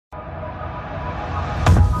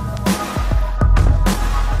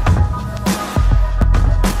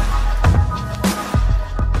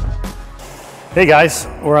Hey guys,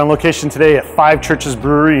 we're on location today at Five Churches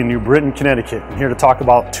Brewery in New Britain, Connecticut. I'm here to talk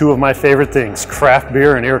about two of my favorite things, craft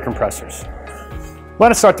beer and air compressors. I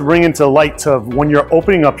want to start to bring into light of when you're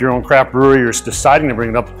opening up your own craft brewery or deciding to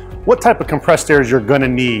bring it up, what type of compressed airs you're going to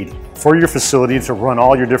need for your facility to run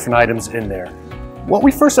all your different items in there. What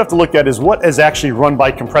we first have to look at is what is actually run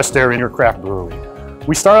by compressed air in your craft brewery.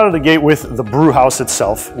 We start out of the gate with the brew house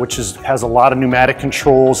itself, which has a lot of pneumatic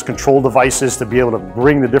controls, control devices to be able to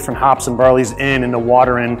bring the different hops and barleys in and the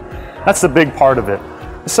water in. That's the big part of it.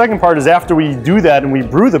 The second part is after we do that and we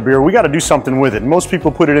brew the beer, we got to do something with it. Most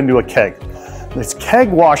people put it into a keg. These keg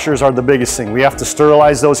washers are the biggest thing. We have to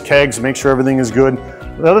sterilize those kegs, make sure everything is good.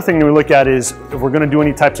 The other thing we look at is if we're going to do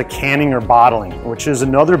any types of canning or bottling, which is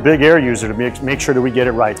another big air user to make sure that we get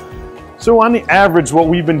it right. So on the average, what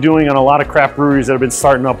we've been doing on a lot of craft breweries that have been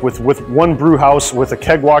starting up with one brew house with a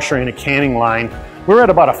keg washer and a canning line, we're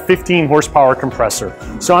at about a 15 horsepower compressor.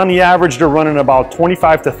 So on the average, they're running about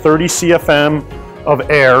 25 to 30 CFM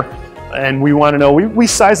of air. And we want to know, we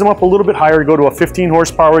size them up a little bit higher, go to a 15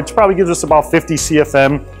 horsepower, which probably gives us about 50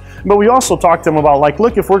 CFM. But we also talk to them about like,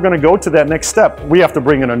 look, if we're going to go to that next step, we have to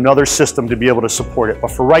bring in another system to be able to support it.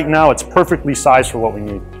 But for right now, it's perfectly sized for what we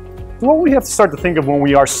need. What we have to start to think of when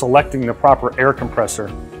we are selecting the proper air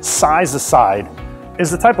compressor, size aside, is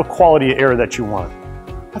the type of quality of air that you want.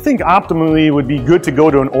 I think optimally it would be good to go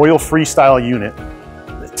to an oil-free style unit.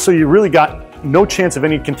 So you really got no chance of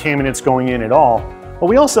any contaminants going in at all. But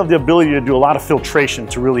we also have the ability to do a lot of filtration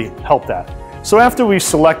to really help that. So after we've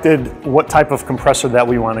selected what type of compressor that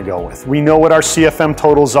we want to go with, we know what our CFM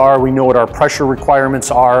totals are, we know what our pressure requirements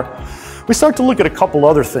are. We start to look at a couple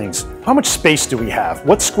other things. How much space do we have?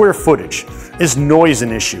 What square footage? Is noise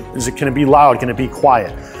an issue? Can it be loud? Can it be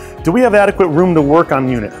quiet? Do we have adequate room to work on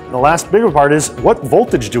unit? The last bigger part is what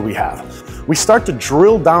voltage do we have? We start to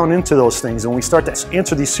drill down into those things and we start to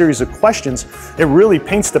answer these series of questions. It really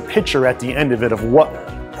paints the picture at the end of it of what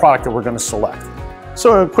product that we're going to select.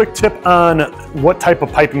 So a quick tip on what type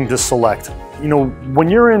of piping to select. You know, when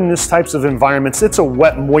you're in these types of environments, it's a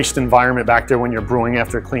wet, moist environment back there when you're brewing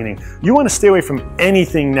after cleaning. You want to stay away from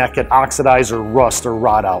anything that could oxidize or rust or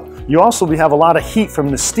rot out. You also have a lot of heat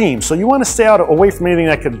from the steam, so you want to stay away from anything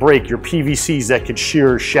that could break, your PVCs that could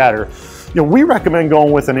shear or shatter. You know, we recommend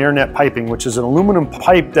going with an airnet piping, which is an aluminum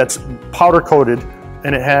pipe that's powder coated,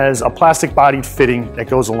 and it has a plastic bodied fitting that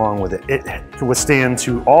goes along with it. It can withstand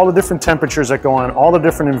to all the different temperatures that go on, all the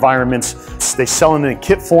different environments. They sell in a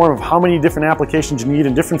kit form of how many different applications you need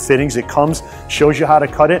in different fittings. It comes, shows you how to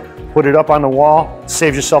cut it, put it up on the wall,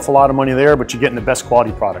 saves yourself a lot of money there, but you're getting the best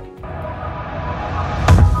quality product.